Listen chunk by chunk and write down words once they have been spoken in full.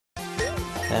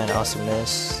and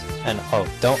awesomeness. And oh,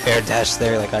 don't air dash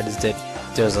there like I just did.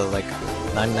 There's a like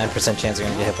 99% chance you're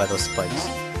gonna get hit by those spikes.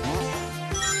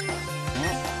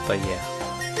 But yeah,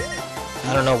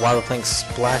 I don't know why we're playing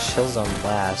Splash Hill Zone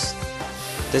last.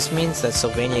 This means that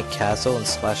Sylvania Castle and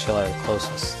Splash Hill are the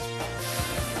closest,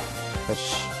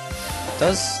 which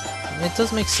does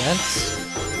make sense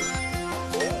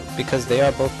because they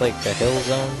are both like the hill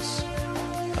zones.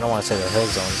 I don't want to say they're hill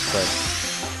zones, but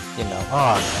you know.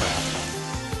 Oh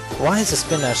crap! Why is the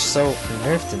spin dash so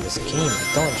nerfed in this game?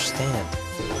 I don't understand.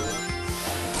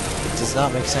 It does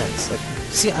not make sense. Like,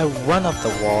 see, I run up the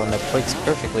wall and it breaks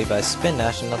perfectly, but I spin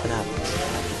dash and nothing happens.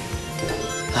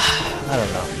 I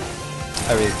don't know.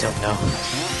 I really don't know.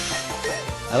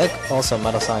 I like also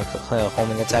Metal Sonic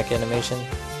homing attack animation.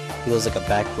 He does like a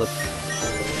backflip.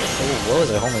 Oh, what was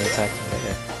a homing attack right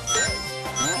here?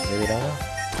 Maybe don't know.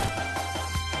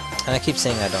 And I keep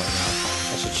saying I don't know.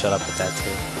 I should shut up with that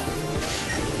too.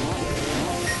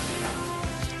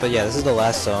 But yeah, this is the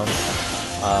last zone.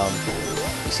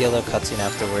 You see a little cutscene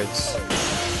afterwards,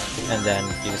 and then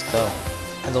you just go.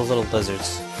 And those little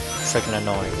lizards, freaking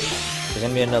annoying. There's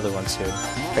gonna be another one soon.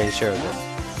 Pretty sure of it.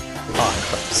 Oh,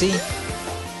 see?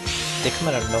 They come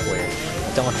out of nowhere.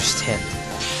 I don't understand.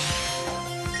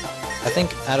 I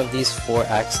think out of these 4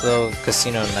 acts though,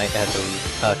 Casino Street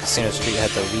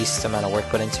had the least amount of work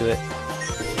put into it.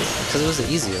 Because it was the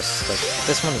easiest. Like,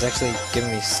 this one is actually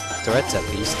giving me threats at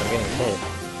least. I'm getting hit.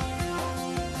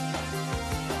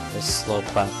 This slow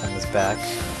platform is back.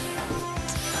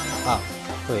 Oh,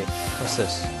 wait, what's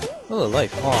this? Oh,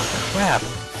 life. Oh, crap.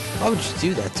 Why would you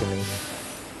do that to me?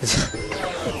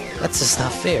 That's just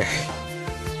not fair.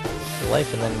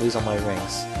 Life and then lose all my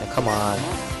rings. Now, come on.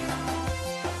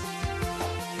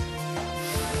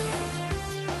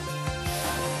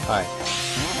 Alright.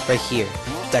 Right here.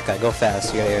 That guy, go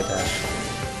fast. You gotta air dash.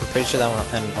 I'm pretty sure that one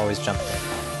and always jump there.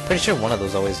 Pretty sure one of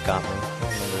those always got me. I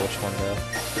don't remember which one though.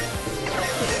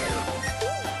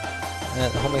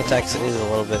 And homing attacks is a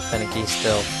little bit finicky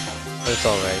still, but it's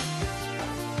alright.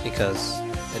 Because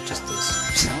it just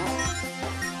is.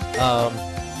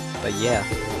 But yeah,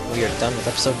 we are done with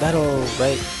episode battle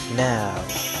right now.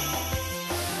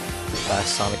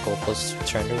 Last Sonic goalpost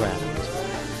turned around.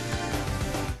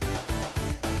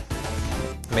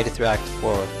 Made it through Act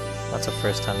 4. That's the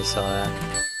first time you saw that,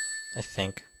 I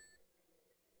think.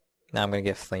 Now I'm gonna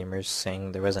get flamers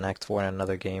saying there was an Act 4 in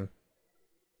another game.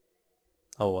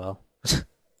 Oh well.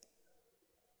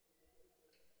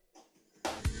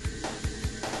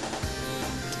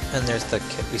 And there's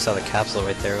we saw the capsule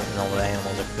right there, and all the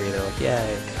animals are free. They're like,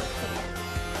 yay!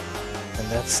 And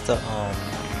that's the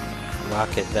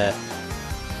rocket that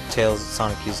Tails and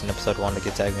Sonic used in episode 1 to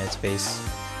get to Eggman's base.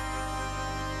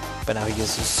 But now he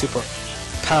uses his super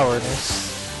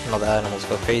powerness, and all the animals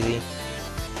go crazy.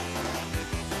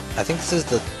 I think this is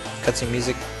the cutscene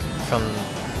music from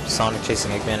Sonic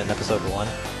chasing Eggman in episode 1,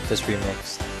 just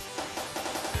remixed.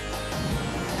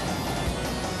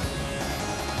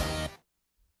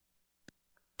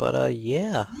 But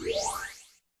yeah.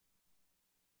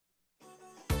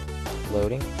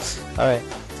 Loading. Alright,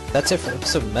 that's it for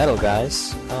episode Metal,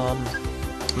 guys. I'm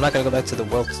not gonna go back to the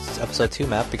World episode 2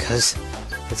 map because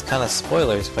it's kind of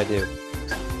spoilers if I do.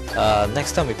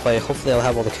 Next time we play, hopefully I'll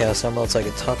have all the Chaos Emeralds so I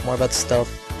can talk more about stuff.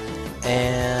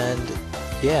 And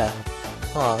yeah.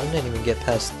 Oh, I didn't even get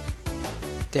past.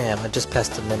 Damn, I just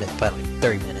passed a minute by like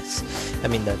 30 minutes. I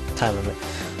mean the time limit.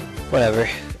 Whatever.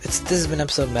 This has been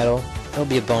episode Metal. It'll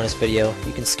be a bonus video.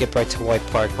 You can skip right to White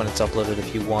Park when it's uploaded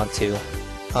if you want to.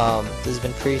 This has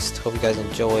been Priest. Hope you guys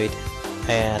enjoyed.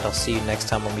 And I'll see you next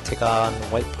time when we take on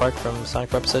White Park from Sonic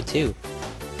for episode 2.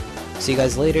 See you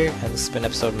guys later, and this has been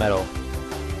episode Metal.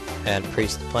 And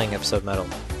Priest playing episode Metal.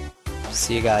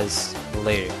 See you guys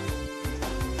later.